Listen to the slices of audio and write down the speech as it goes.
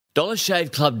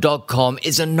DollarShaveClub.com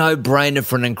is a no-brainer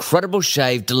for an incredible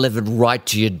shave delivered right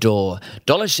to your door.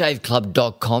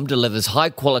 DollarShaveClub.com delivers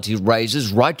high-quality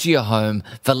razors right to your home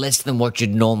for less than what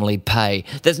you'd normally pay.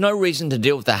 There's no reason to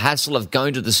deal with the hassle of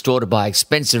going to the store to buy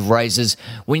expensive razors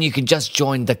when you can just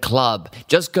join the club.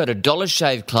 Just go to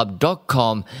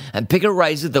DollarShaveClub.com and pick a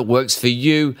razor that works for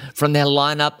you from their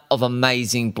lineup of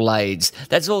amazing blades.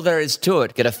 That's all there is to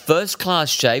it. Get a first-class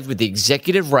shave with the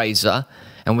executive razor,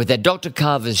 and with their Dr.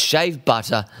 Carver's shave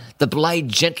butter, the blade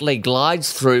gently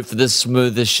glides through for the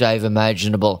smoothest shave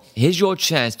imaginable. Here's your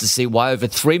chance to see why over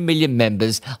 3 million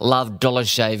members love Dollar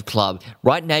Shave Club.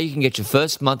 Right now you can get your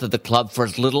first month of the club for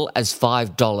as little as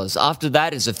 $5. After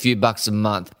that is a few bucks a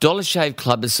month. Dollar Shave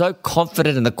Club is so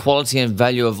confident in the quality and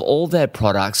value of all their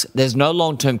products, there's no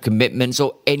long-term commitments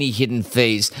or any hidden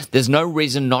fees. There's no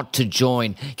reason not to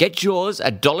join. Get yours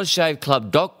at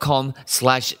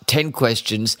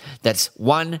dollarshaveclub.com/10questions. That's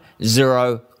 10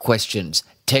 questions.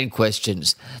 10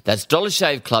 questions. That's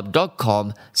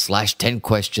dollarshaveclub.com/10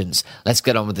 questions. Let's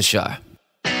get on with the show.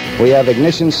 We have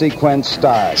ignition sequence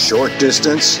start. Short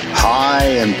distance, high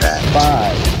impact.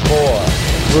 5, 4,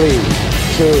 3,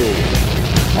 2.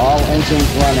 All engines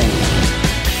running.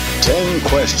 10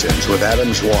 questions with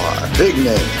Adam Zwar. Big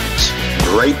names,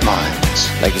 great minds.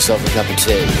 Make yourself a cup of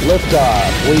tea.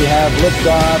 Liftoff. We have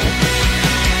liftoff.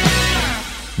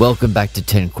 Welcome back to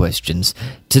 10 Questions.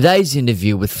 Today's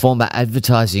interview with former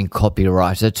advertising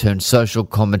copywriter turned social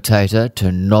commentator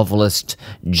turned novelist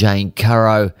Jane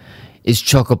Caro is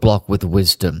chock-a-block with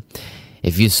wisdom.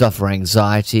 If you suffer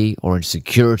anxiety or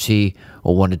insecurity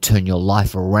or want to turn your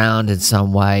life around in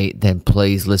some way, then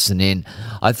please listen in.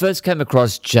 I first came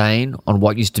across Jane on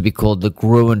what used to be called the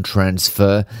Gruen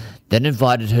transfer, then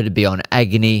invited her to be on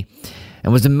Agony,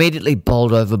 and was immediately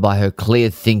bowled over by her clear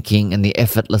thinking and the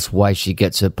effortless way she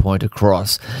gets her point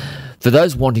across. For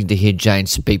those wanting to hear Jane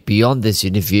speak beyond this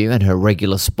interview and her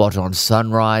regular spot on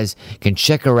Sunrise, can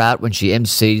check her out when she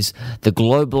MCs the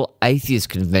Global Atheist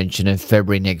Convention in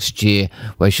February next year,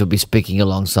 where she'll be speaking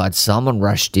alongside Salman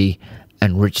Rushdie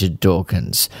and Richard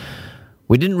Dawkins.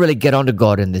 We didn't really get onto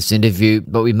God in this interview,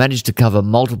 but we managed to cover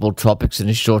multiple topics in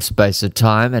a short space of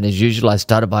time, and as usual I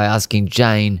started by asking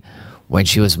Jane when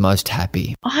she was most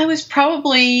happy. I was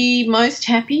probably most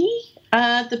happy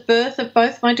at the birth of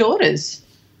both my daughters.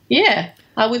 Yeah,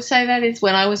 I would say that is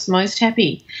when I was most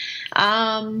happy.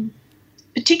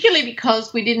 Particularly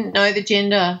because we didn't know the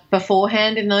gender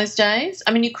beforehand in those days.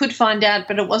 I mean, you could find out,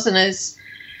 but it wasn't as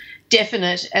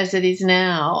definite as it is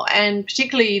now. And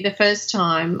particularly the first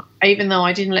time, even though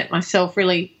I didn't let myself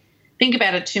really think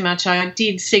about it too much, I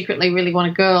did secretly really want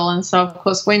a girl. And so, of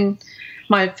course, when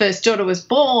my first daughter was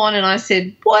born and I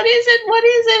said, what is it? What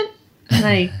is it? And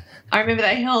I remember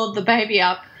they held the baby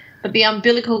up, but the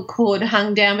umbilical cord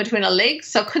hung down between her legs,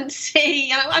 so I couldn't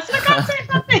see. And I said, I can't see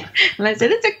something. And they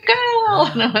said, it's a girl.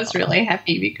 And I was really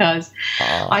happy because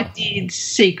I did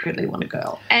secretly want a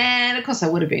girl. And, of course, I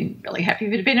would have been really happy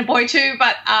if it had been a boy too.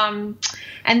 But and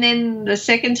then the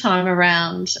second time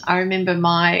around, I remember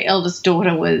my eldest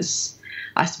daughter was,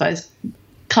 I suppose,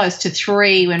 close to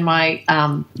 3 when my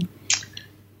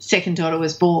second daughter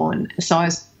was born. So I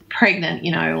was pregnant,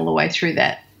 all the way through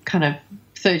that kind of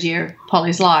third year of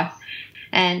Polly's life.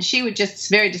 And she would just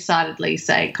very decidedly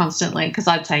say constantly, because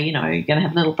I'd say, you're going to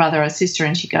have a little brother or sister,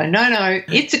 and she'd go, no,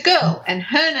 it's a girl, and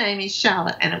her name is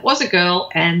Charlotte. And it was a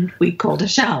girl, and we called her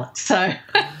Charlotte. So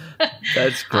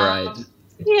that's great.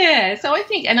 Yeah, so I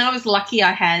think, and I was lucky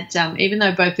I had, even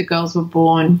though both the girls were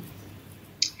born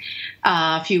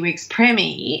a few weeks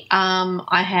pre-me,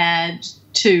 I had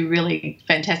 2 really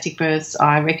fantastic births.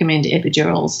 I recommend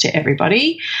epidurals to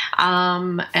everybody.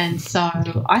 And so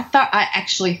I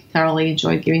actually thoroughly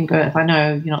enjoyed giving birth. I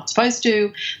know you're not supposed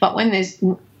to, but when there's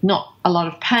not a lot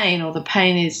of pain, or the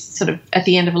pain is sort of at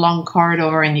the end of a long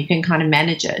corridor and you can kind of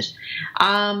manage it,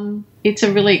 it's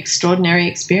a really extraordinary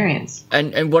experience.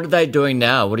 And what are they doing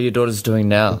now? What are your daughters doing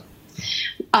now?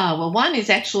 Well, one is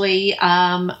actually,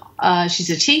 she's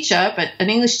a teacher, but an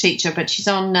English teacher, but she's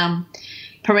on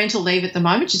parental leave at the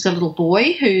moment. She's got a little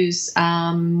boy who's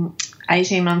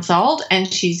 18 months old,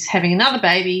 and she's having another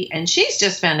baby, and she's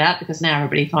just found out, because now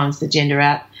everybody finds the gender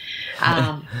out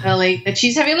early, that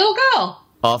she's having a little girl.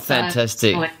 Oh,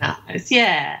 fantastic.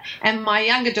 Yeah. And my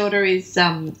younger daughter is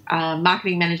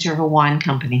marketing manager of a wine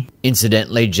company.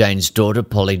 Incidentally, Jane's daughter,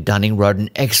 Polly Dunning, wrote an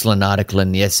excellent article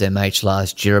in the SMH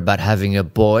last year about having a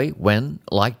boy when,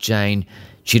 like Jane,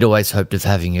 she'd always hoped of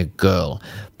having a girl.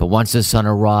 But once her son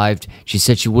arrived, she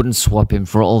said she wouldn't swap him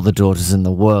for all the daughters in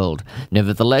the world.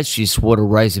 Nevertheless, she swore to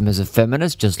raise him as a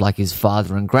feminist, just like his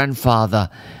father and grandfather,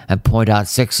 and point out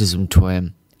sexism to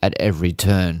him at every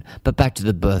turn. But back to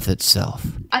the birth itself.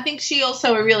 I think she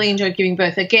also really enjoyed giving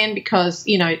birth, again, because,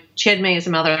 you know, she had me as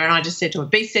a mother, and I just said to her,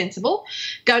 be sensible,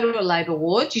 go to a labour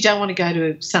ward. You don't want to go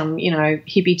to some, you know,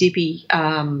 hippy-dippy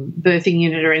birthing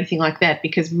unit or anything like that,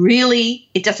 because really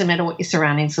it doesn't matter what your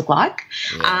surroundings look like.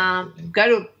 Yeah.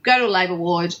 Go to a labour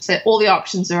ward, so all the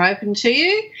options are open to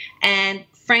you, and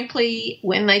frankly,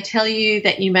 when they tell you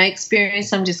that you may experience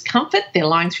some discomfort, they're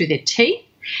lying through their teeth.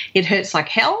 It hurts like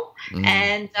hell.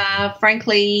 And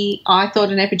frankly, I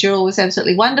thought an epidural was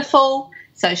absolutely wonderful.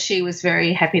 So she was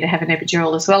very happy to have an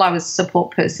epidural as well. I was a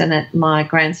support person at my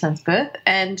grandson's birth.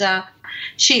 And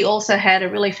she also had a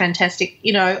really fantastic,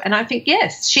 you know, and I think,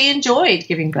 yes, she enjoyed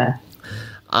giving birth.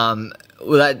 Well,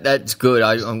 that's good.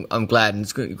 I'm glad. And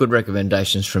it's good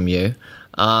recommendations from you.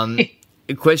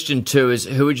 Question 2 is,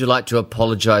 who would you like to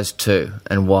apologise to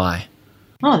and why?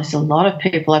 Oh, there's a lot of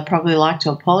people I'd probably like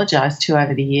to apologise to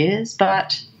over the years,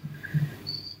 but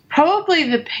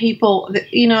probably the people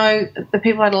that, you know, the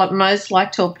people I'd most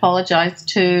like to apologise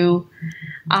to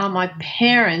are my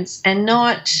parents, and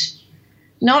not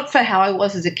for how I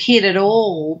was as a kid at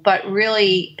all, but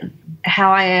really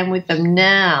how I am with them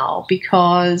now,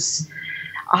 because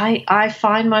I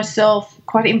find myself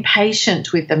quite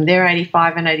impatient with them. They're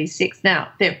 85 and 86 now.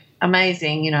 They're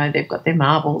amazing, you know, they've got their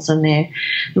marbles and they're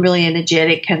really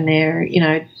energetic, and they're, you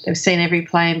know, they've seen every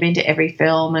play and been to every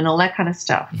film and all that kind of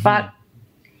stuff. Mm-hmm. But,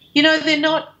 you know, they're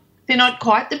not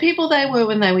quite the people they were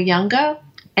when they were younger,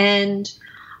 and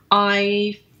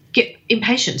I get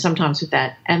impatient sometimes with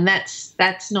that, and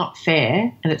that's not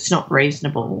fair, and it's not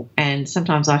reasonable, and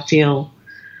sometimes I feel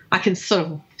I can sort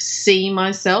of see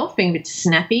myself being a bit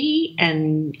snappy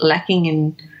and lacking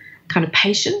in kind of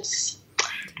patience.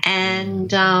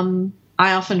 And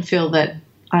I often feel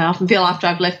after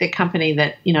I've left their company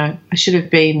that, you know, I should have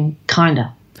been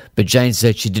kinder. But Jane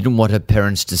said she didn't want her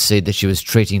parents to see that she was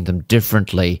treating them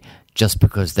differently just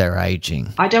because they're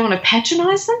aging. I don't want to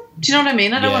patronise them. Do you know what I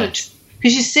mean? I don't want to,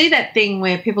 because you see that thing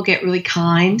where people get really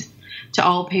kind to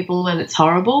old people and it's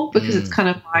horrible because it's kind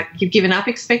of like you've given up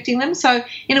expecting them. So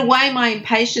in a way, my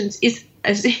impatience is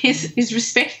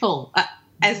respectful.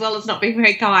 As well as not being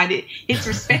very kind, it's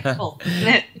respectful.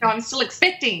 That, you know, I'm still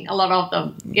expecting a lot of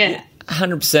them. Yeah,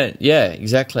 100%. Yeah,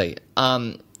 exactly.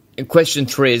 Question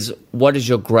 3 is, what is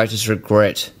your greatest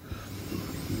regret?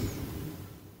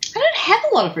 I don't have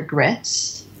a lot of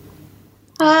regrets.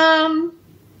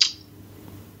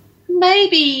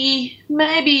 Maybe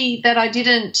that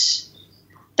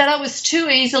I was too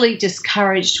easily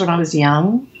discouraged when I was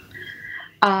young,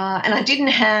 and I didn't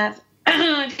have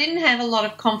a lot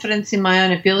of confidence in my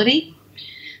own ability.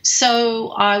 So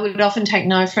I would often take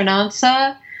no for an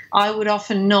answer. I would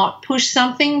often not push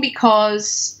something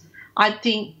because I'd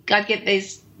get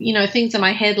these, you know, things in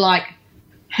my head like,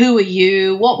 who are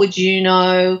you? What would you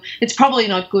know? It's probably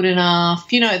not good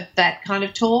enough, you know, that kind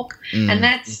of talk. And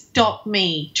that stopped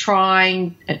me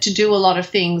trying to do a lot of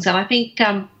things. And I think,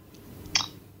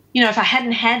 you know, if I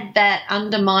hadn't had that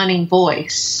undermining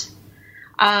voice,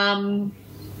 I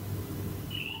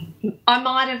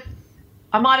might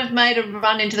have made a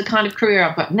run into the kind of career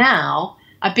I've got now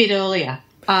a bit earlier.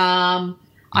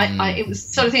 It was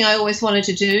the sort of thing I always wanted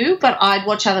to do, but I'd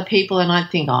watch other people and I'd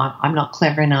think, oh, I'm not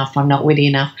clever enough, I'm not witty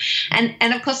enough. And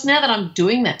of course, now that I'm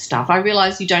doing that stuff, I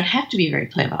realise you don't have to be very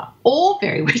clever or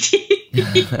very witty.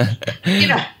 You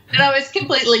know, and I was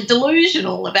completely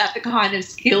delusional about the kind of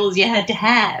skills you had to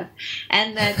have,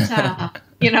 and that,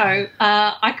 you know,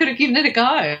 I could have given it a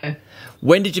go.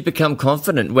 When did you become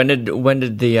confident? When did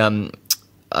the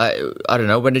I don't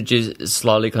know, when did you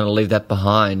slowly kind of leave that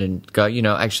behind and go, you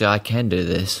know, actually I can do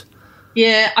this?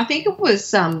 Yeah, I think it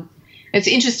was it's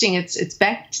interesting, it's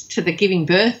back to the giving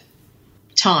birth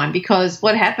time, because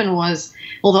what happened was,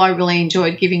 although I really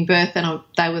enjoyed giving birth and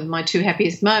they were my 2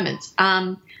 happiest moments,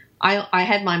 I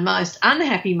had my most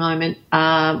unhappy moment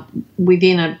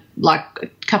within a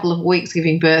couple of weeks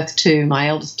giving birth to my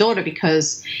eldest daughter,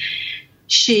 because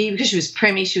she was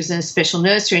preemie, she was in a special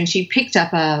nursery, and she picked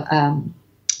up an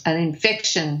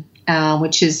infection,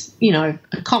 which is, you know,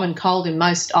 a common cold in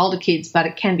most older kids, but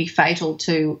it can be fatal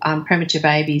to premature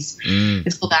babies.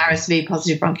 It's called RSV,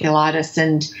 positive bronchiolitis,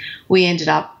 and we ended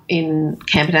up in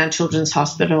Camperdown Children's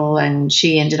Hospital, and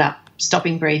she ended up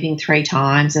stopping breathing 3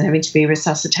 times and having to be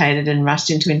resuscitated and rushed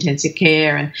into intensive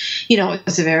care, and, you know, it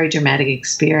was a very dramatic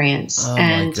experience. Oh,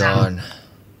 my God.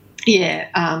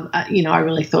 You know, I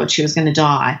really thought she was going to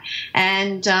die.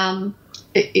 And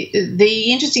the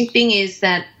interesting thing is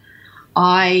that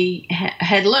I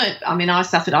had learnt, I mean,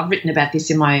 I've written about this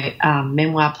in my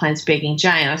memoir, Plain Speaking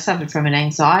Jane. I suffered from an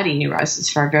anxiety neurosis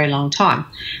for a very long time.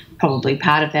 probably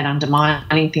part of that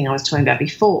undermining thing I was talking about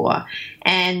before.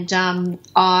 And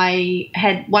I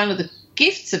had one of the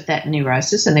gifts of that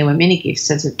neurosis, and there were many gifts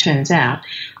as it turns out,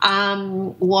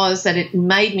 was that it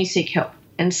made me seek help.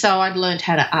 And so I'd learned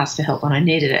how to ask for help when I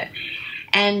needed it.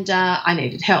 And I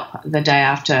needed help the day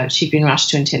after she'd been rushed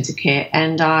to intensive care.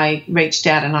 And I reached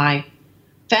out and I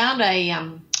found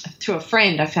through a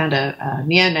friend, I found a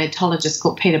neonatologist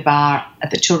called Peter Barr at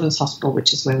the Children's Hospital,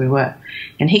 which is where we were.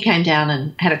 And he came down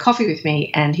and had a coffee with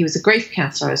me, and he was a grief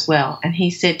counsellor as well. And he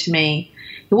said to me,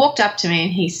 he walked up to me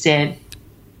and he said,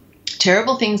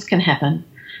 terrible things can happen.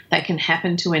 They can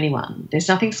happen to anyone. There's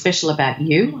nothing special about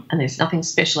you, and there's nothing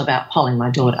special about Polly, my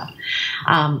daughter.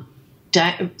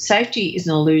 Safety is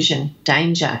an illusion.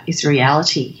 Danger is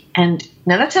reality. And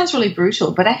now that sounds really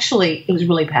brutal, but actually it was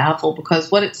really powerful,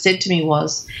 because what it said to me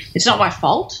was, it's not my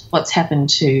fault what's happened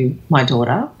to my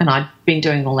daughter. And I'd been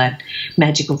doing all that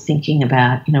magical thinking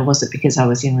about, was it because I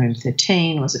was in room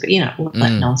 13? Was it, all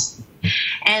that nonsense.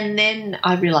 And then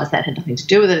I realised that had nothing to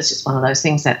do with it. It's just one of those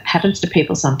things that happens to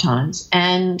people sometimes.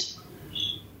 And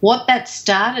what that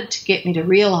started to get me to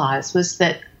realise was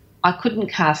that I couldn't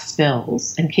cast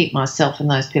spells and keep myself and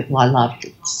those people I loved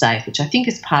safe, which I think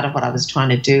is part of what I was trying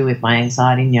to do with my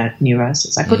anxiety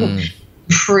neurosis. I couldn't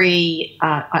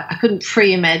I couldn't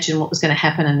pre-imagine what was going to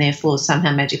happen and therefore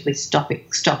somehow magically stop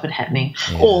it happening,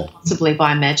 or possibly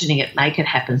by imagining it make it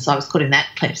happen. So I was caught in that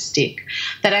cleft stick.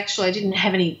 That actually I didn't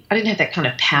have that kind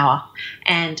of power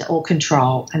or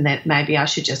control, and that maybe I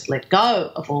should just let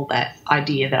go of all that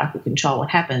idea that I could control what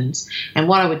happens. And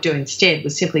what I would do instead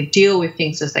was simply deal with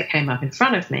things as they came up in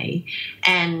front of me.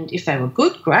 And if they were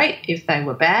good, great. If they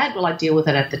were bad, well, I'd deal with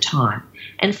it at the time.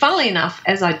 And funnily enough,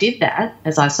 as I did that,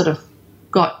 as I sort of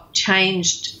got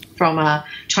changed from a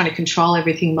trying to control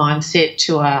everything mindset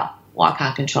to a, well, I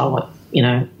can't control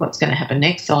what's going to happen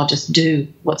next, so I'll just do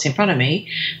what's in front of me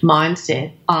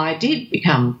mindset, I did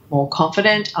become more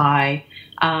confident. I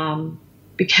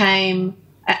became,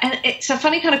 and it's a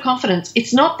funny kind of confidence.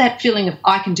 It's not that feeling of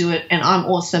I can do it and I'm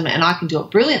awesome and I can do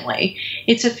it brilliantly.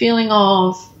 It's a feeling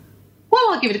of,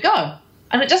 well, I'll give it a go.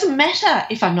 And it doesn't matter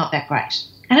if I'm not that great.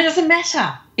 And it doesn't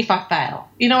matter if I fail.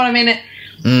 You know what I mean?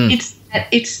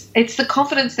 It's the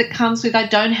confidence that comes with I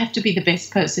don't have to be the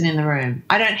best person in the room.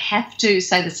 I don't have to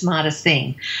say the smartest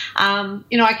thing.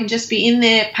 I can just be in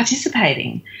there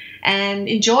participating and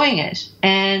enjoying it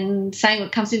and saying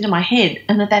what comes into my head,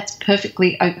 and that's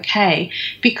perfectly okay,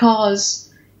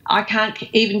 because I can't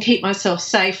even keep myself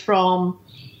safe from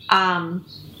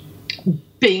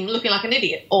looking like an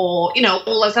idiot or,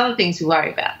 all those other things we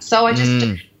worry about. So I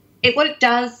just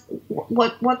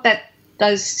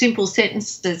those simple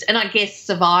sentences, and I guess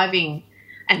surviving,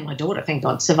 and my daughter, thank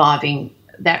God, surviving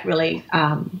that really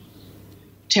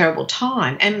terrible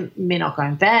time, and me not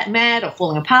going mad or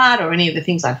falling apart or any of the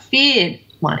things I feared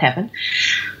might happen,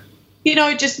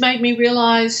 it just made me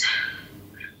realise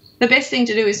the best thing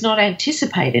to do is not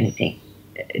anticipate anything.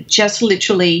 Just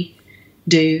literally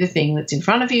do the thing that's in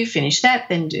front of you, finish that,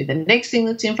 then do the next thing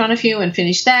that's in front of you and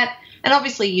finish that. And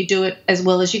obviously you do it as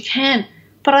well as you can,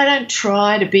 but I don't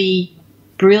try to be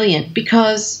brilliant,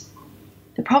 because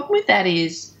the problem with that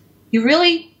is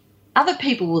other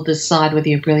people will decide whether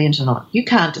you're brilliant or not. You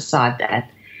can't decide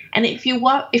that. And if you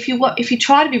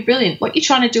try to be brilliant, what you're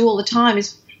trying to do all the time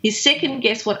is second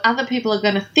guess what other people are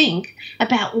going to think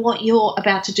about what you're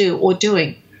about to do or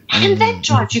doing. And that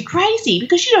drives you crazy,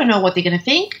 because you don't know what they're going to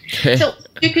think. So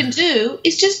what you can do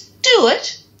is just do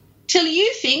it till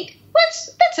you think, well,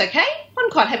 that's okay.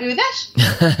 I'm quite happy with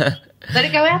that. Let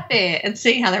it go out there and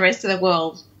see how the rest of the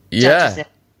world judges it.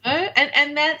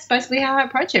 And that's basically how I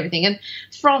approach everything. And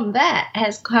from that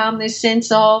has come this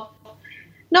sense of,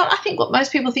 not I think what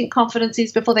most people think confidence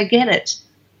is before they get it,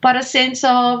 but a sense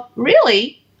of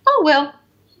really, oh well,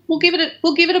 we'll give it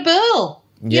a whirl,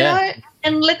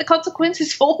 and let the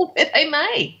consequences fall where they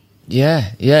may.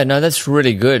 Yeah, no, that's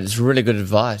really good. It's really good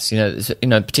advice.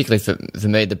 Particularly for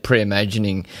me, the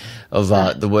pre-imagining of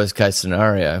the worst case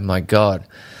scenario. My God.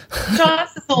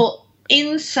 Drives us all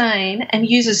insane and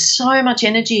uses so much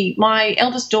energy. My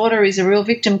eldest daughter is a real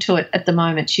victim to it at the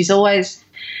moment. She's always,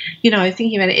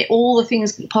 thinking about it, all the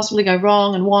things that possibly go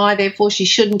wrong and why, therefore, she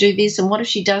shouldn't do this and what if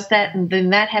she does that and then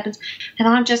that happens. And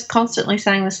I'm just constantly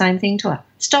saying the same thing to her.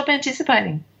 Stop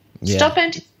anticipating. Yeah. Stop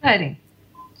anticipating.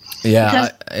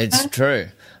 Yeah, it's true.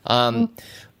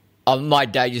 My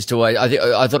dad used to always,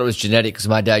 I thought it was genetic because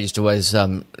my dad used to always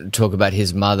talk about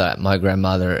his mother, my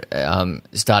grandmother,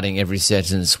 starting every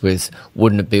sentence with,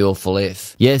 wouldn't it be awful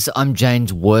if? Yes, I'm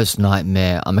Jane's worst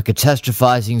nightmare. I'm a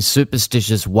catastrophizing,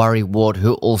 superstitious worrywart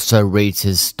who also reads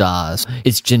his stars.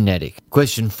 It's genetic.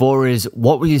 Question 4 is,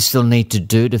 what will you still need to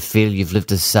do to feel you've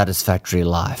lived a satisfactory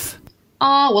life?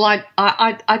 Oh, well,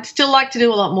 I'd still like to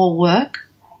do a lot more work.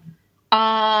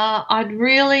 I'd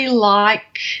really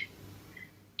like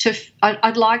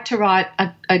I'd like to write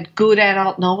a good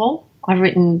adult novel. I've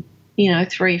written,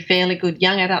 3 fairly good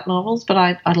young adult novels, but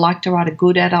I'd like to write a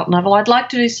good adult novel. I'd like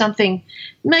to do something,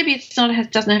 maybe it doesn't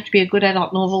have to be a good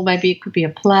adult novel, maybe it could be a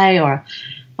play or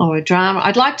a drama.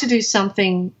 I'd like to do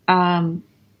something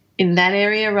in that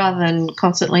area rather than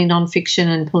constantly non-fiction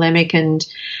and polemic and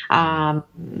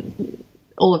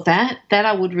all of that. That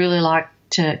I would really like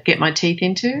to get my teeth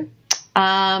into.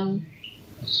 And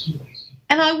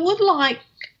I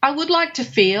would like to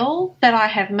feel that I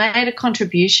have made a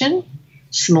contribution,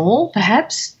 small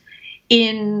perhaps,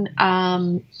 in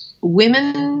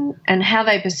women and how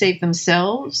they perceive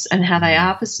themselves and how they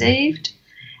are perceived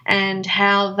and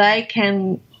how they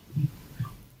can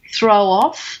throw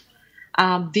off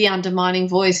the undermining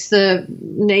voice, the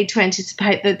need to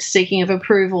anticipate, the seeking of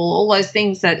approval, all those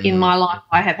things that in my life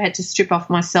I have had to strip off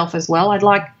myself as well. I'd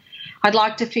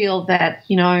like to feel that,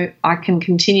 I can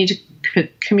continue to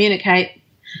communicate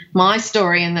my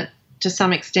story and that to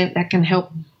some extent that can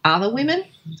help other women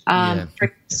free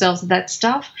themselves of that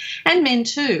stuff and men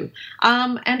too.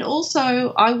 And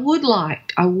also I would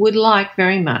like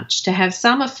very much to have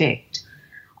some effect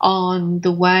on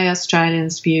the way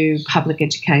Australians view public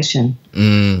education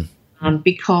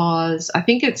because I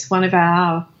think it's one of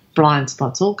our blind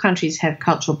spots. All countries have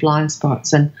cultural blind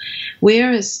spots and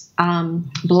we're as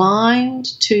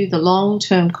blind to the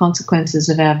long-term consequences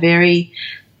of our very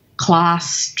class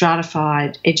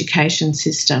stratified education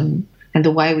system and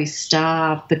the way we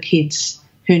starve the kids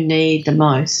who need the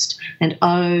most and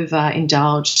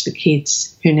overindulge the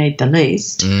kids who need the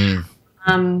least.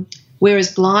 We're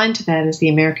as blind to that as the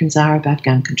Americans are about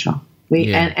gun control.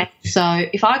 And so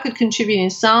if I could contribute in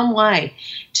some way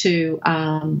to,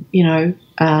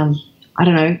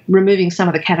 removing some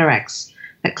of the cataracts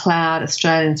that cloud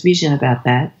Australians' vision about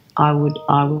that, I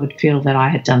would feel that I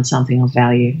had done something of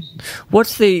value.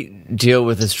 What's the deal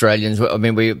with Australians? I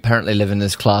mean, we apparently live in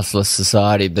this classless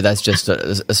society, but that's just a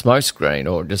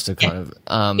smokescreen or just a kind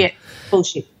of...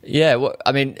 bullshit. Yeah, well,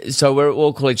 I mean, so we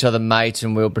all call each other mate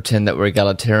and we'll pretend that we're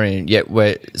egalitarian, yet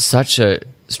we're such a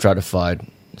stratified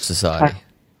society.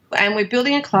 And we're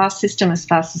building a class system as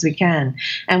fast as we can,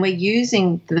 and we're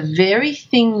using the very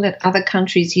thing that other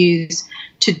countries use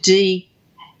to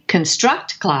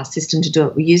deconstruct a class system to do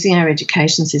it. We're using our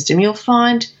education system. You'll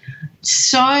find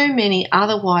so many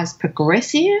otherwise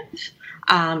progressive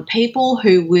people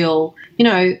who will,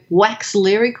 wax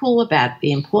lyrical about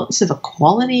the importance of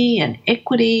equality and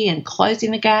equity and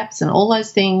closing the gaps and all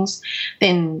those things,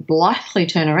 then blithely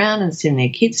turn around and send their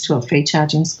kids to a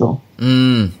fee-charging school.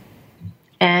 And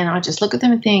I just look at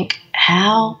them and think,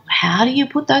 how do you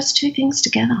put those two things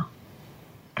together?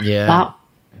 Yeah.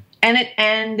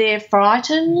 And they're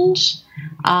frightened.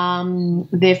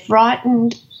 They're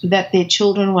frightened that their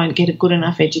children won't get a good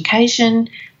enough education,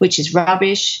 which is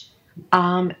rubbish.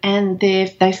 And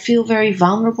they feel very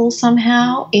vulnerable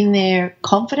somehow in their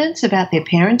confidence about their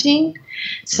parenting.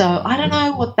 So I don't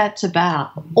know what that's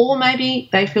about. Or maybe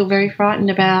they feel very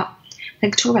frightened about, they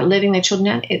talk about letting their children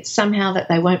out. It's somehow that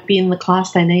they won't be in the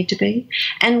class they need to be.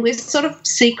 And we're sort of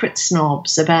secret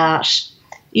snobs about,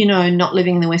 not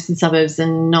living in the western suburbs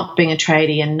and not being a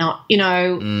tradie and not,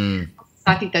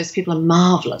 I think those people are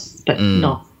marvellous, but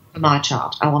not for my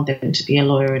child. I want them to be a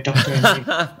lawyer, a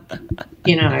doctor,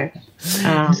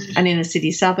 an inner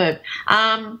city suburb.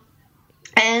 I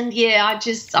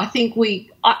think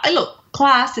look,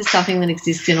 class is something that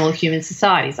exists in all human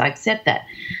societies. I accept that.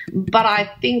 But I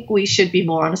think we should be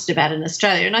more honest about it in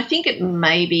Australia. And I think it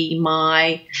may be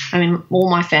all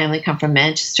my family come from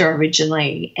Manchester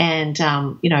originally and,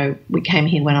 we came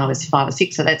here when I was 5 or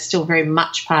 6, so that's still very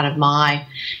much part of my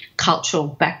cultural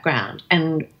background.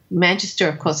 And Manchester,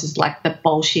 of course, is like the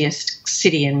bolshiest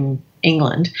city in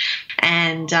England,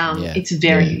 and it's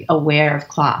very aware of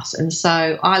class. And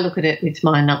so I look at it with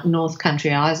my North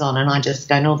Country eyes on, and I just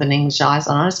go Northern English eyes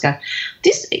on. I just go,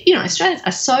 Australians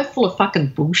are so full of fucking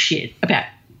bullshit about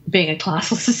being a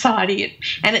classless society,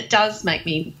 and it does make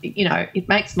me, it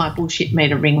makes my bullshit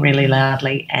meter ring really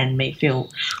loudly, and I feel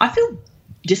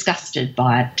disgusted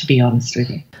by it, to be honest with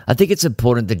you. I think it's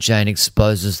important that Jane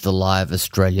exposes the lie of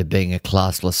Australia being a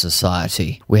classless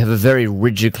society. We have a very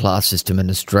rigid class system in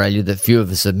Australia that few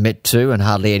of us admit to and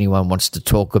hardly anyone wants to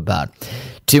talk about.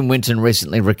 Tim Winton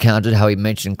recently recounted how he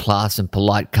mentioned class in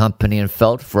polite company and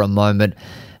felt for a moment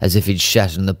as if he'd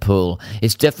shat in the pool.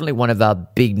 It's definitely one of our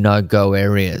big no-go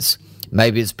areas.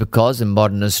 Maybe it's because in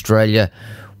modern Australia,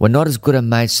 we're not as good at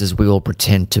mates as we all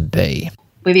pretend to be.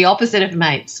 We're the opposite of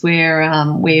mates. We're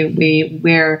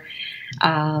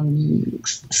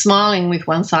smiling with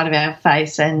one side of our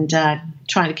face and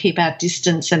trying to keep our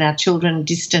distance and our children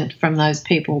distant from those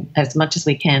people as much as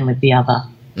we can with the other.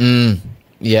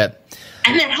 Yeah.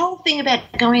 And that whole thing about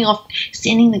going off,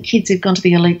 sending the kids who've gone to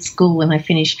the elite school when they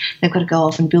finish, they've got to go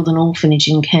off and build an orphanage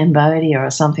in Cambodia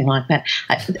or something like that.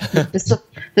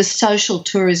 The social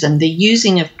tourism, the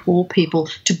using of poor people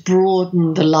to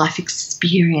broaden the life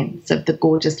experience of the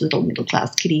gorgeous little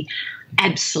middle-class kitty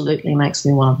absolutely makes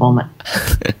me want to vomit.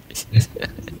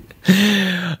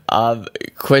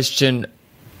 Question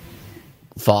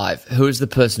 5. Who is the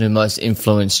person who most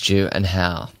influenced you and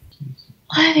how?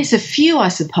 Well, there's a few, I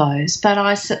suppose, but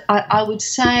I would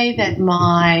say that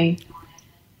my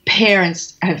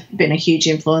parents have been a huge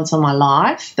influence on my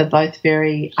life. They're both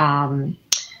very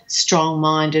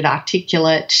strong-minded,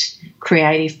 articulate,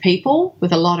 creative people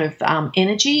with a lot of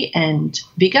energy and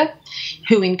vigour,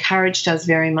 who encouraged us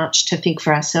very much to think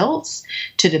for ourselves,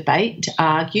 to debate, to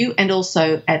argue, and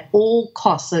also at all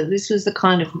costs. So this was the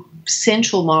kind of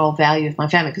central moral value of my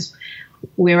family, because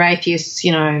we're atheists,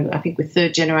 I think we're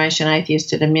third-generation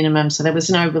atheists at a minimum, so there was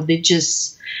no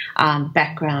religious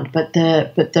background, but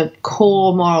the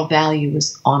core moral value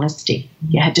was honesty.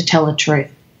 You had to tell the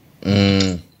truth.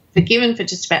 Forgiven for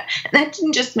just about – that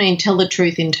didn't just mean tell the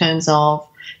truth in terms of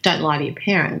don't lie to your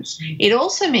parents. It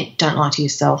also meant don't lie to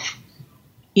yourself.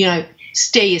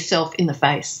 Stare yourself in the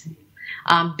face.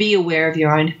 Be aware of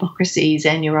your own hypocrisies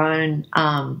and your own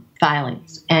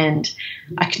failings and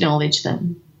acknowledge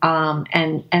them.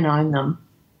 And own them.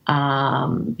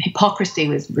 Hypocrisy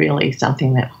was really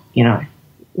something that,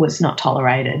 was not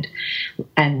tolerated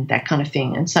and that kind of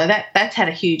thing. And so that's had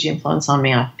a huge influence on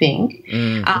me, I think.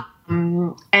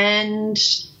 And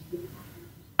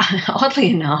oddly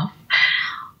enough,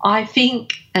 I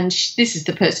think, and this is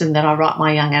the person that I write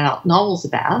my young adult novels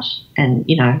about and,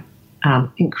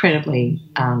 incredibly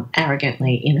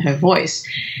arrogantly in her voice,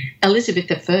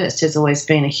 Elizabeth I has always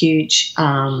been a huge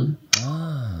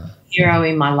hero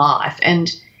in my life and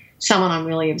someone I'm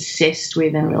really obsessed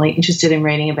with and really interested in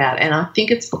reading about. And I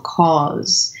think it's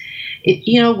because,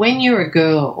 when you're a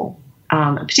girl,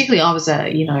 particularly I was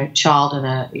a child and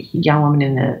a young woman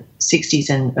in the 60s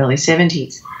and early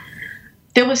 70s,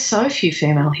 there were so few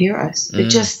female heroes. They're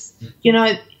just,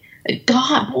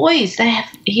 boys, they have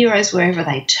heroes wherever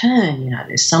they turn.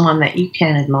 There's someone that you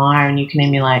can admire and you can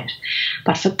emulate.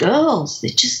 But for girls,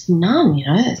 there's just none,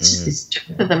 It's just this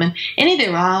truth of them. And any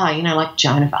there are, like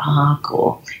Joan of Arc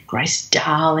or Grace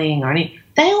Darling or any,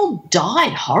 they all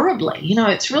died horribly.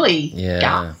 It's really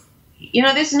dark.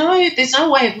 There's no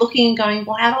way of looking and going,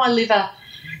 well, how do I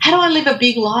live a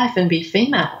big life and be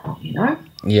female,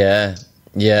 Yeah.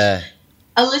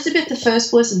 Elizabeth I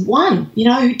was one,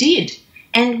 who did.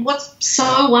 And what's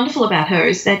so wonderful about her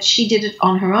is that she did it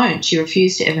on her own. She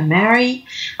refused to ever marry.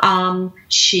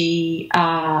 She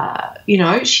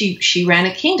ran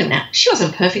a kingdom. Now, she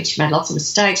wasn't perfect. She made lots of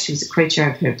mistakes. She was a creature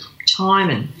of her time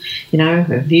and,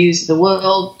 her views of the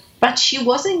world. But she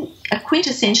wasn't a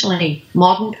quintessentially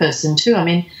modern person too. I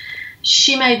mean,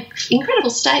 she made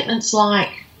incredible statements like,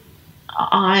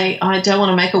 I don't want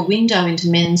to make a window into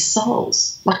men's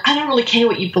souls. Like, I don't really care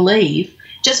what you believe.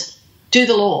 Just do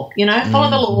the law, follow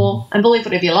the law and believe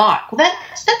whatever you like. Well,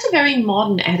 that's a very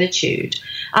modern attitude.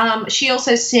 She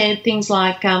also said things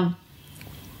like,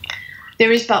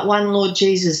 there is but one Lord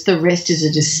Jesus, the rest is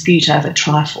a dispute over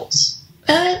trifles.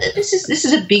 This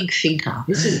is a big thinker.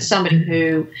 This is somebody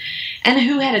who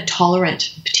had a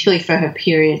tolerant, particularly for her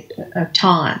period of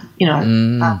time,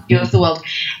 view of the world.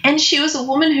 And she was a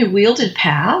woman who wielded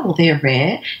power. Well, they're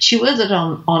rare. She wielded it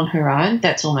on her own.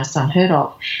 That's almost unheard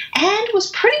of. And was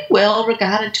pretty well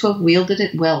regarded to have wielded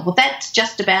it well. Well, that's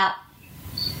just about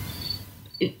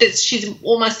 – she's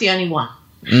almost the only one.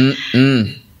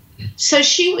 So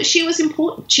she was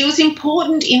important. She was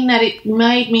important in that it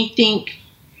made me think,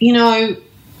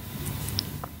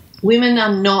 women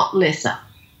are not lesser.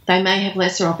 They may have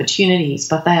lesser opportunities,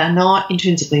 but they are not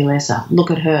intrinsically lesser.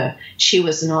 Look at her. She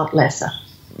was not lesser.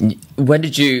 When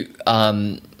did you,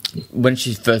 when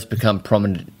she first become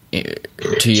prominent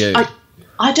to you?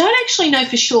 I don't actually know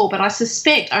for sure, but I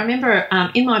suspect, I remember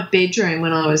in my bedroom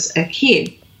when I was a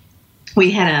kid,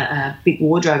 we had a big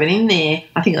wardrobe, and in there,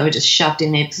 I think they were just shoved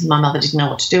in there because my mother didn't know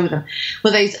what to do with them,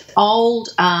 were these old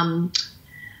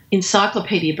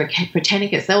Encyclopedia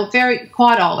Britannicas. They were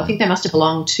quite old. I think they must have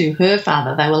belonged to her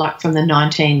father. They were like from the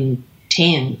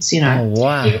 1910s, you know. Oh,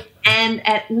 wow. And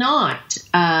at night,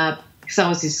 because I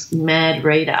was this mad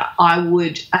reader, I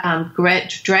would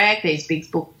drag these big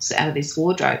books out of this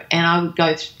wardrobe, and I would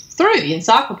go through the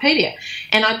encyclopedia.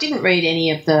 And I didn't read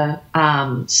any of the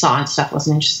science stuff. I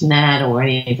wasn't interested in that or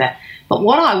any of that. But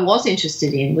what I was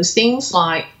interested in was things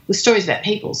like the stories about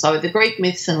people. So the Greek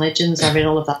myths and legends, I read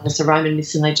all of those, the Roman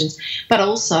myths and legends, but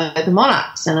also the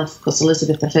monarchs. And, of course,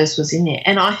 Elizabeth I was in there.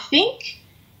 And I think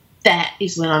that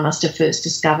is when I must have first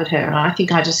discovered her. And I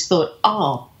think I just thought,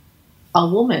 oh, a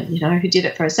woman, you know, who did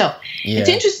it for herself. Yeah. It's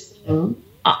interesting.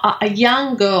 A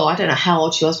young girl, I don't know how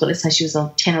old she was, but let's say she was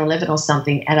 10 or 11 or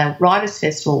something, at a writers'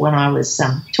 festival when I was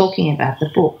talking about the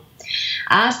book,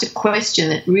 asked a question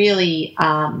that really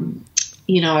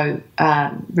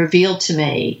revealed to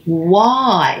me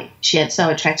why she had so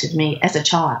attracted me as a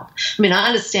child. I mean, I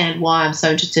understand why I'm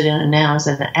so interested in her now as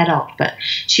an adult, but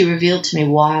she revealed to me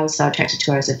why I was so attracted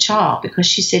to her as a child, because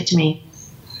she said to me,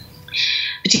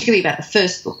 particularly about the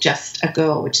first book, Just a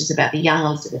Girl, which is about the young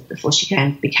Elizabeth before she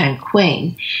became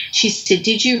queen, she said,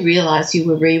 did you realise you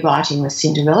were rewriting the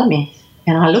Cinderella myth?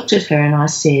 And I looked at her and I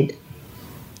said,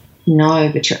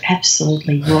 no, but you're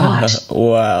absolutely right.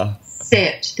 Wow.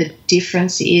 Except the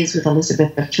difference is with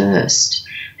Elizabeth I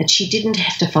that she didn't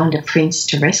have to find a prince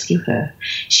to rescue her.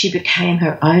 She became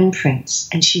her own prince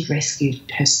and she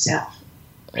rescued herself.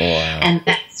 Wow. And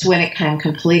that's when it came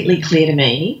completely clear to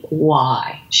me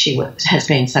why she has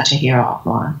been such a hero of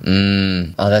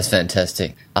mine. Oh, that's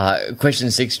fantastic.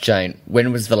 Question 6, Jane.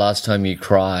 When was the last time you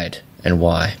cried and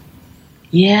why?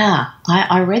 Yeah,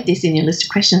 I read this in your list of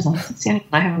questions. It's the only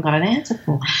one I haven't got an answer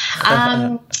for.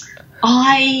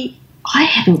 I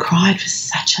haven't cried for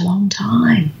such a long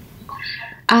time.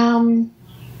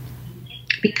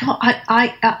 Because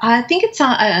I think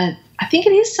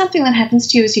it is something that happens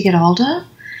to you as you get older.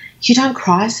 You don't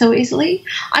cry so easily.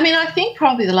 I mean, I think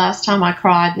probably the last time I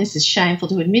cried, and this is shameful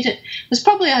to admit it, was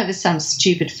probably over some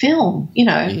stupid film,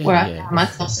 where I found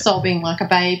myself sobbing like a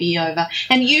baby over.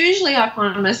 And usually I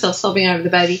find myself sobbing over the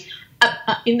baby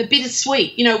in the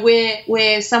bittersweet,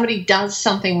 where somebody does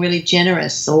something really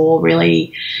generous or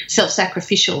really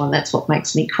self-sacrificial, and that's what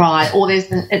makes me cry. Or there's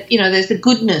the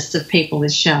goodness of people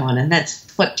is shown, and that's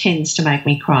what tends to make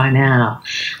me cry now.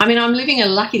 I mean, I'm living a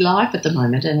lucky life at the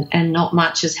moment, and not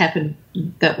much has happened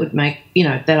that would make,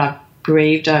 that I've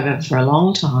grieved over for a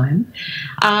long time.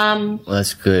 Well,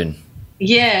 that's good.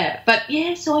 Yeah, but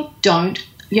so I don't,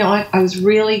 I was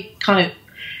really kind of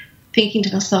thinking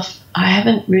to myself, I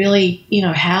haven't really,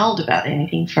 howled about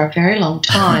anything for a very long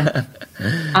time.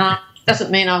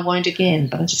 Doesn't mean I won't again,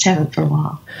 but I just haven't for a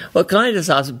while. Well, can I just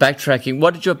ask, backtracking,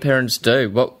 what did your parents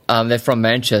do? They're from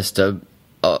Manchester.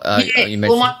 Well,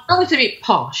 my father's a bit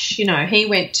posh. He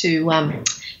went to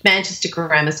Manchester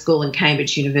Grammar School and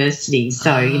Cambridge University.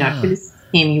 So, if you listen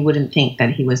to him, you wouldn't think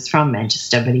that he was from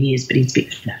Manchester, but he is. But he's a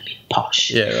bit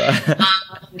posh. Yeah, right.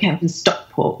 He came from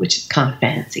Stockport, which is kind of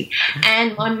fancy.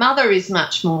 And my mother is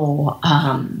much more,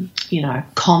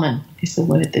 common is the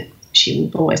word that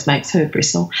she always makes her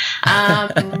bristle.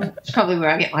 It's probably where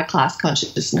I get my class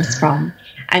consciousness from.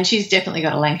 And she's definitely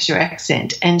got a Lancashire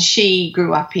accent. And she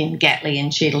grew up in Gatley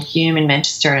and Cheadle Hulme in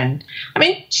Manchester. And, I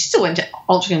mean, she still went to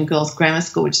Altrincham Girls Grammar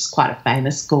School, which is quite a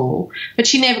famous school. But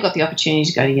she never got the opportunity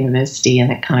to go to university and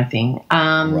that kind of thing.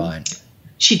 Right.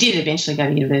 She did eventually go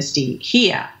to university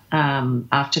here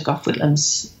after Gough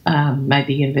Whitlam's made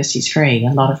the universities free.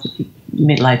 A lot of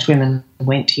middle-aged women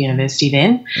went to university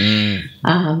then.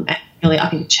 And really, I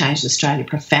think it changed Australia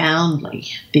profoundly,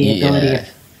 the ability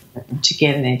to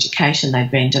get an education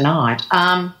they'd been denied.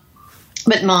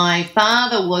 But my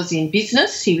father was in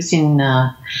business. He was in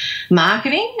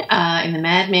marketing in the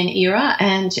Mad Men era,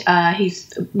 and he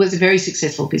was a very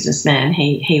successful businessman.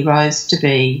 He rose to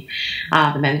be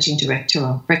the managing director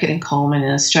of Beckett & Coleman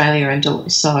in Australia, and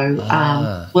also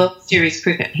World Series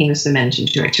Cricket. He was the managing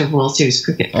director of World Series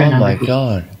Cricket for a number of years.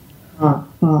 God. Wow.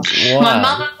 My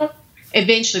mother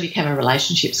eventually became a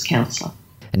relationships counsellor.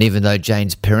 And even though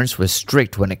Jane's parents were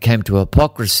strict when it came to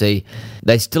hypocrisy,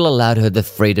 they still allowed her the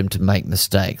freedom to make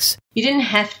mistakes. You didn't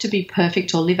have to be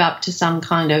perfect or live up to some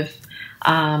kind of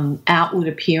outward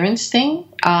appearance thing.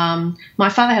 My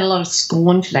father had a lot of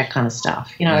scorn for that kind of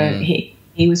stuff. He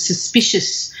was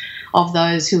suspicious of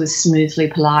those who were smoothly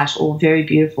polite or very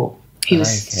beautiful. He was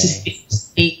suspicious.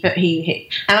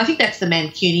 And I think that's the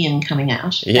Mancunian coming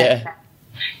out. Yeah.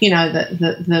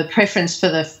 The preference for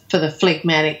the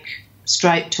phlegmatic,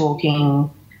 straight talking,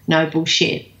 no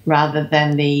bullshit rather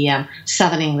than the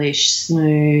Southern English,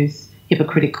 smooth,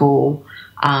 hypocritical,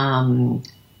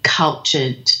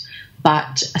 cultured,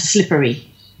 but a slippery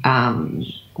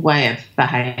way of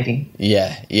behaving.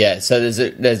 Yeah. So there's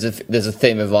a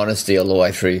theme of honesty all the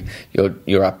way through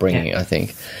your upbringing, I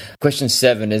think. Question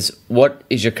 7 is, what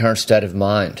is your current state of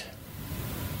mind?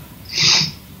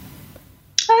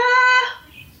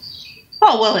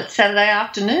 Well, it's Saturday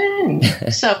afternoon,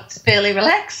 so it's fairly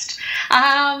relaxed.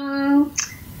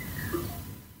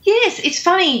 Yes, it's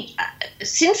funny.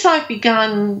 Since I've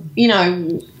begun,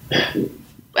 and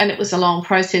it was a long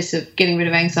process of getting rid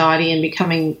of anxiety and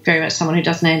becoming very much someone who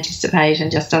doesn't anticipate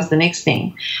and just does the next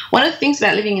thing. One of the things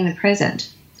about living in the present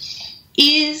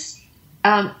is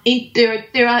there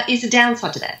is a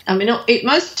downside to that. I mean,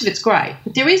 most of it's great,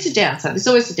 but there is a downside. There's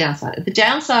always a downside. The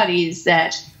downside is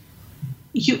that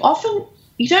you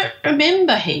don't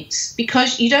remember heaps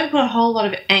because you don't put a whole lot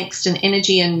of angst and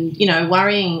energy and,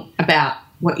 worrying about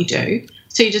what you do.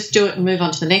 So you just do it and move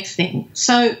on to the next thing.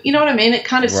 So, you know what I mean? It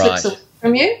kind of slips away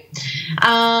from you.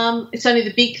 It's only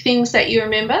the big things that you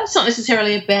remember. It's not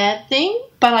necessarily a bad thing,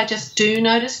 but I just do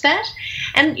notice that.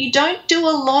 And you don't do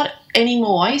a lot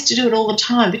anymore. I used to do it all the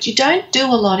time, but you don't do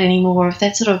a lot anymore of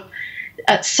that sort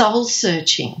of soul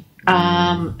searching.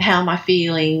 How am I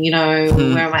feeling?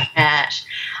 Where am I at?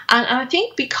 And I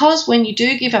think because when you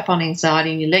do give up on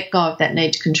anxiety and you let go of that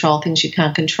need to control things you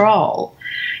can't control,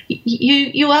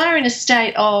 you are in a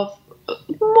state of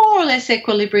more or less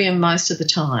equilibrium most of the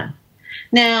time.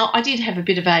 Now, I did have a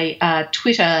bit of a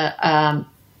Twitter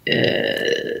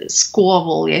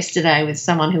squabble yesterday with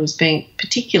someone who was being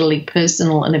particularly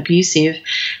personal and abusive,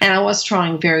 and I was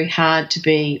trying very hard to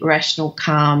be rational,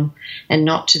 calm, and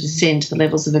not to descend to the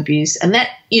levels of abuse. And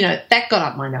that, that got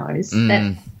up my nose.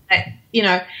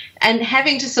 And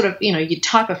having to sort of, you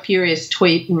type a furious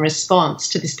tweet in response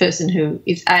to this person who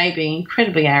is being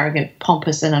incredibly arrogant,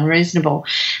 pompous and unreasonable,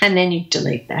 and then you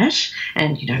delete that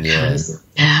and, calm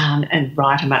down and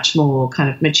write a much more kind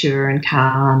of mature and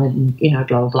calm and, blah,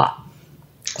 blah, blah.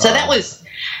 So that was,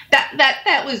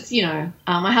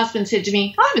 my husband said to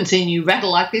me, I haven't seen you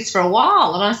rattle like this for a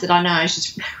while. And I said, I know,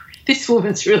 this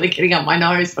woman's really getting up my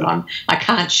nose, but I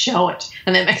can't show it.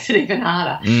 And that makes it even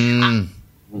harder.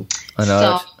 I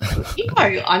know.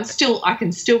 So, I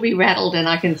can still be rattled and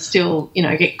I can still,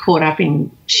 get caught up in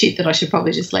shit that I should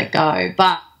probably just let go.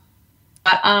 But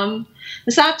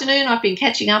this afternoon I've been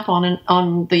catching up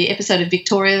on the episode of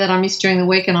Victoria that I missed during the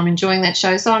week, and I'm enjoying that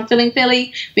show. So I'm feeling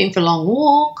been for a long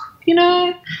walk,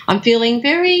 I'm feeling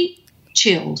very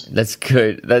chilled. That's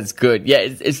good. Yeah,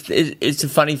 it's a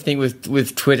funny thing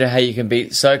with Twitter, how you can be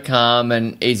so calm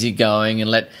and easygoing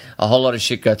and let a whole lot of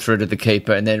shit go through to the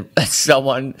keeper, and then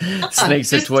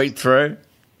sneaks a tweet through.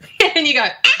 And you go,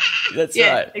 That's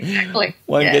right. Exactly.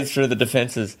 One gets through the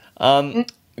defences.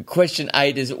 Question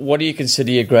 8 is, what do you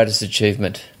consider your greatest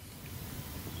achievement?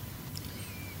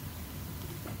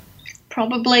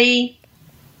 Probably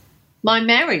my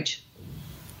marriage.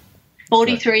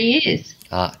 43 years.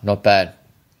 Not bad.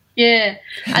 Yeah,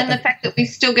 and the fact that we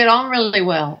still get on really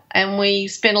well and we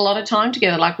spend a lot of time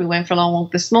together. Like we went for a long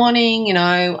walk this morning, we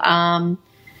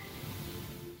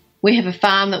have a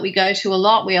farm that we go to a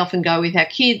lot. We often go with our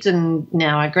kids and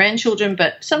now our grandchildren,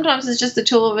 but sometimes it's just the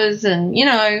two of us and,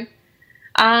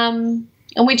 and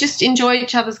we just enjoy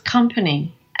each other's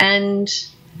company and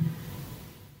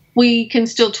we can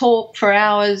still talk for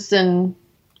hours. And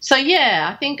so,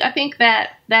 I think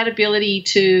that ability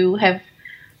to have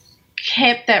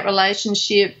kept that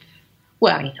relationship,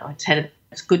 it's had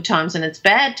its good times and its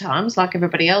bad times like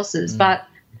everybody else's, but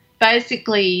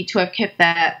basically to have kept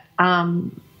that,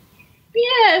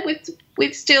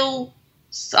 with still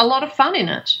a lot of fun in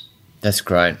it. That's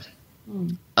great.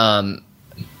 The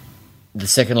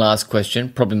second last question,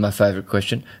 probably my favourite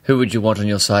question, who would you want on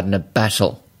your side in a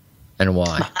battle and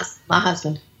why? My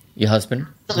husband. Your husband?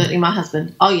 Absolutely, my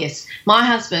husband. Oh, yes. My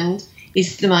husband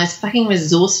is the most fucking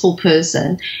resourceful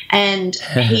person, and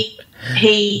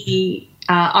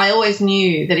I always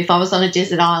knew that if I was on a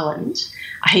desert island,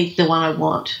 he's the one I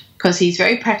want because he's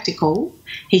very practical.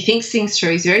 He thinks things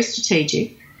through. He's very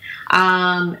strategic,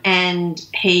 and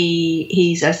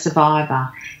he's a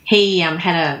survivor. He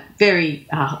had a very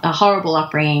horrible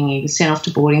upbringing. He was sent off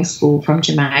to boarding school from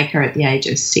Jamaica at the age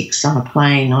of 6 on a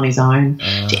plane on his own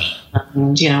to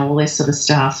England, all this sort of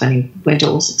stuff, and he went to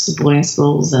all sorts of boarding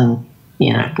schools and,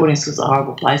 boarding schools are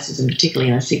horrible places, and particularly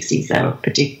in the 60s, they were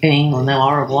in England, they were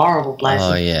horrible, horrible places.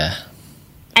 Oh, yeah.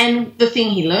 And the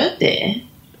thing he learnt there,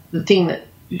 the thing that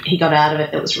he got out of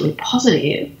it that was really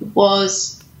positive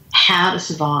was how to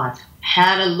survive.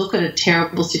 how to look at a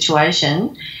terrible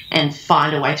situation and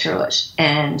find a way through it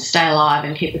and stay alive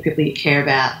and keep the people you care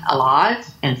about alive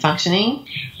and functioning.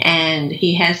 And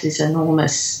he has this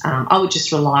enormous, I would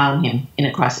just rely on him in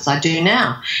a crisis. I do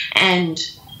now. And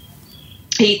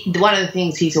one of the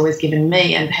things he's always given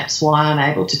me, and perhaps why I'm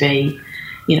able to be,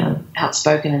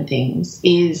 outspoken and things,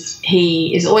 is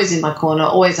he is always in my corner,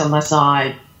 always on my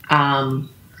side.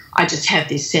 I just have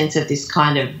this sense of this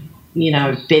kind of,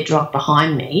 bedrock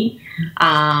behind me,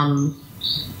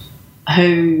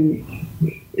 who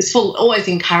is always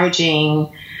encouraging,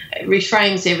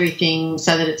 reframes everything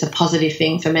so that it's a positive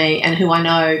thing for me, and who I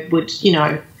know would,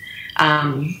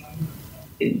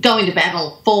 go into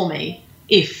battle for me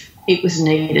if it was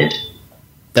needed.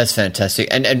 That's fantastic.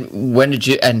 And when did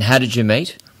you, and how did you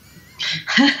meet?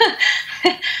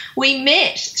 We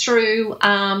met through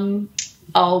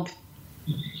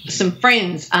some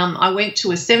friends. I went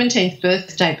to a 17th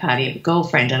birthday party of a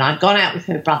girlfriend, and I'd gone out with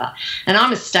her brother. And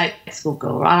I'm a state school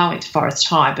girl, right? I went to Forest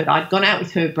High, but I'd gone out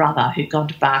with her brother who'd gone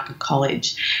to Barker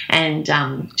College, and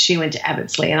she went to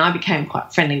Abbottsley, and I became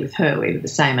quite friendly with her. We were the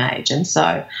same age. And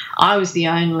so I was the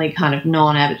only kind of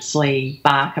non-Abbottsley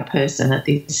Barker person at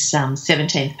this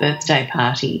 17th birthday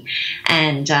party.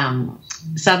 And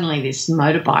suddenly this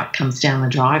motorbike comes down the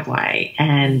driveway,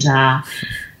 and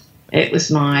it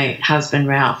was my husband,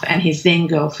 Ralph, and his then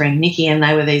girlfriend, Nikki, and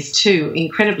they were these two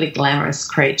incredibly glamorous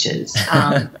creatures.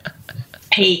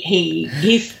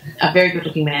 He's a very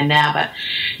good-looking man now, but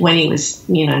when he was,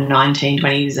 19,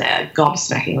 20, he was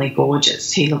gobsmackingly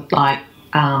gorgeous. He looked like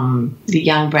the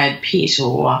young Brad Pitt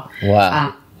or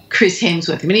Chris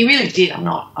Hemsworth. I mean, he really did. I'm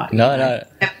not. No.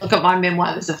 Look at my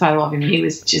memoir. There's a photo of him. He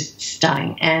was just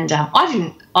stunning. And I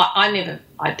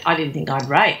didn't think I'd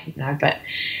rate, but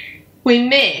we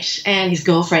met, and his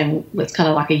girlfriend was kind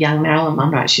of like a young Marilyn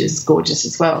Monroe. She was gorgeous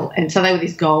as well. And so they were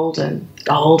this gold and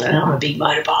on a big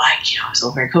motorbike. It was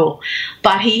all very cool.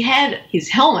 But he had his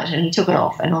helmet, and he took it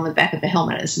off, and on the back of the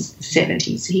helmet, this is the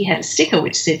 70s, he had a sticker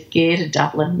which said, "Gare to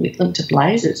Dublin, Whitlam to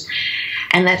Blazers."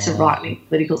 And that's a right-wing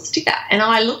political sticker. And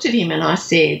I looked at him and I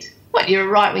said, "What, you're a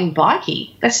right-wing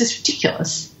bikie? That's just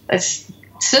ridiculous. That's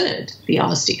absurd, the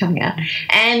honesty coming out."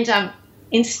 And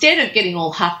instead of getting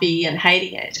all huffy and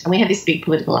hating it, and we had this big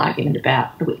political argument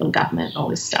about the Whitlam government and all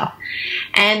this stuff,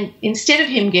 and instead of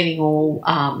him getting all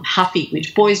huffy,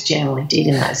 which boys generally did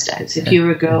in those days, if you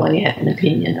were a girl and you had an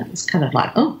opinion, it was kind of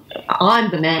like, "Oh,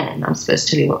 I'm the man, I'm supposed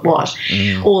to tell you what,"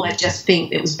 or they just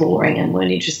think it was boring and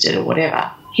weren't interested or whatever.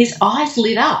 His eyes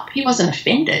lit up. He wasn't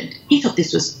offended. He thought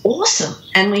this was awesome.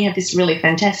 And we had this really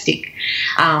fantastic,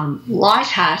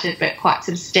 light-hearted but quite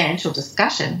substantial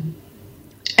discussion.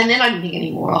 And then I didn't think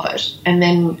any more of it. And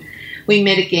then we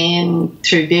met again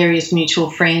through various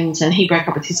mutual friends, and he broke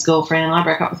up with his girlfriend, and I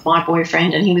broke up with my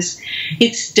boyfriend, and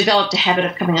he's developed a habit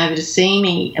of coming over to see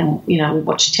me, and, we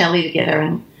watched telly together,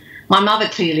 and my mother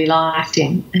clearly liked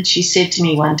him. And she said to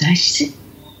me one day, she said,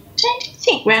 "Don't you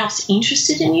think Ralph's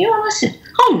interested in you?" And I said,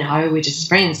 "Oh, no, we're just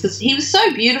friends," because he was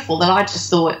so beautiful that I just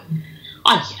thought,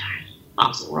 I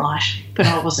was all right, but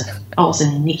I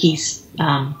wasn't in Nikki's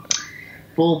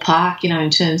ballpark, in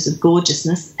terms of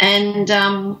gorgeousness. And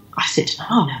I said to her,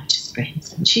 "Oh, no, we're just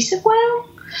friends." And she said, "Well,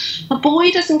 a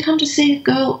boy doesn't come to see a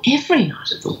girl every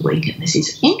night of the week unless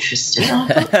he's interested." I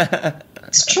thought,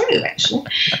 it's true, actually.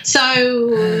 So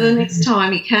the next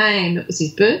time he came, it was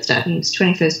his birthday. I think it was his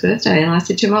 21st birthday. And I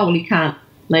said to him, "Oh, well, you can't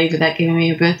leave without giving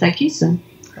me a birthday kiss." And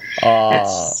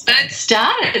that's when it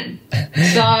started.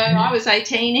 So I was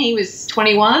 18, he was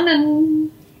 21,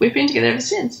 and we've been together ever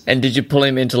since. And did you pull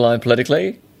him into line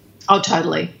politically? Oh,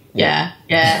 totally. Yeah.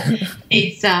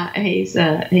 He's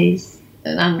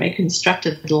an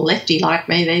unreconstructed little lefty like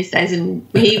me these days, and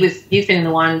he's been in the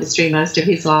wine industry most of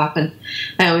his life, and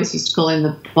they always used to call him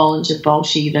the Bollinger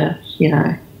Bolshe,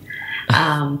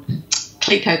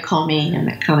 Clico commie and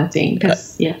that kind of thing,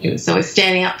 because he was always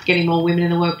standing up for getting more women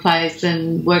in the workplace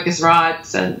and workers'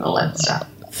 rights and all that stuff.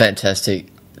 Fantastic.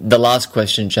 The last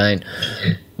question, Jane,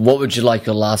 what would you like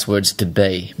your last words to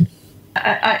be?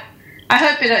 I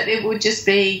hope it would just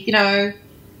be,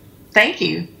 thank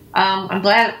you. I'm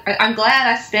glad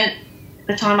I spent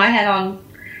the time I had on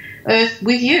Earth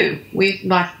with you, with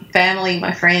my family,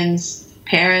 my friends,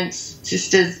 parents,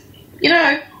 sisters,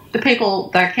 the people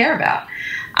that I care about.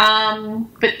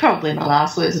 But probably my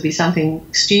last words would be something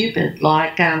stupid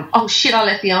like, "Oh shit, I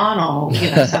left the iron on,"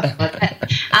 or something like that.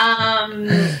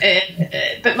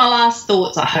 But my last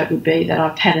thoughts, I hope, would be that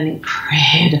I've had an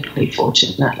incredibly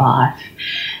fortunate life,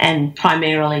 and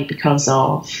primarily because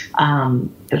of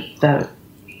the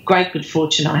great good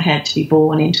fortune I had to be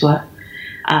born into a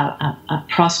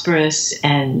prosperous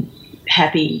and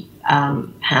happy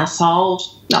household,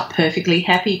 not perfectly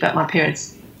happy, but my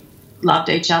parents loved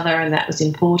each other, and that was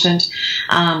important.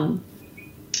 I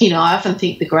often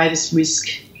think the greatest risk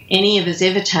any of us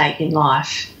ever take in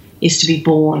life is to be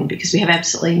born, because we have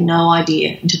absolutely no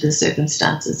idea into the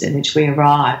circumstances in which we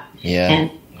arrive. Yeah.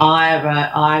 And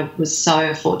I was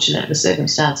so fortunate in the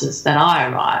circumstances that I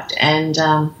arrived. And,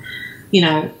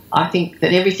 I think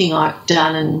that everything I've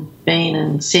done and been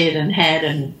and said and had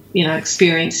and,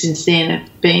 experienced since then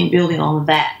have been building on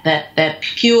that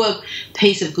pure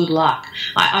piece of good luck.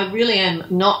 I really am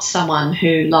not someone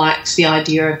who likes the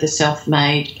idea of the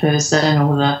self-made person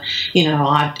or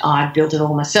I built it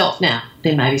all myself. Now,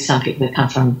 there may be some people that come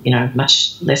from,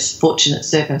 much less fortunate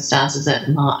circumstances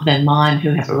than mine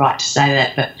who have a right to say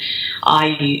that, but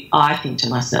I think to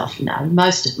myself,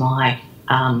 most of my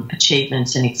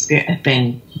achievements and experience have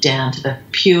been down to the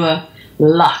pure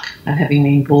luck of having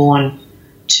been born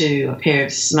to a pair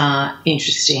of smart,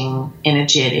 interesting,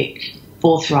 energetic,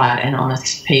 forthright and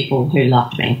honest people who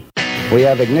loved me. We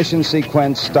have ignition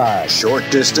sequence start. Short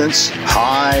distance,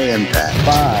 high impact.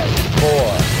 5,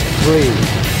 4, 3,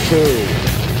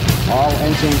 2, all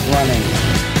engines running.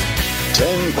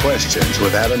 10 questions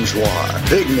with Adam Zwar.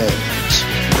 Big names,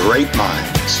 great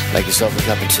minds. Make yourself a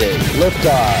cup of tea.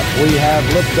 Liftoff. We have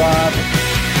liftoff.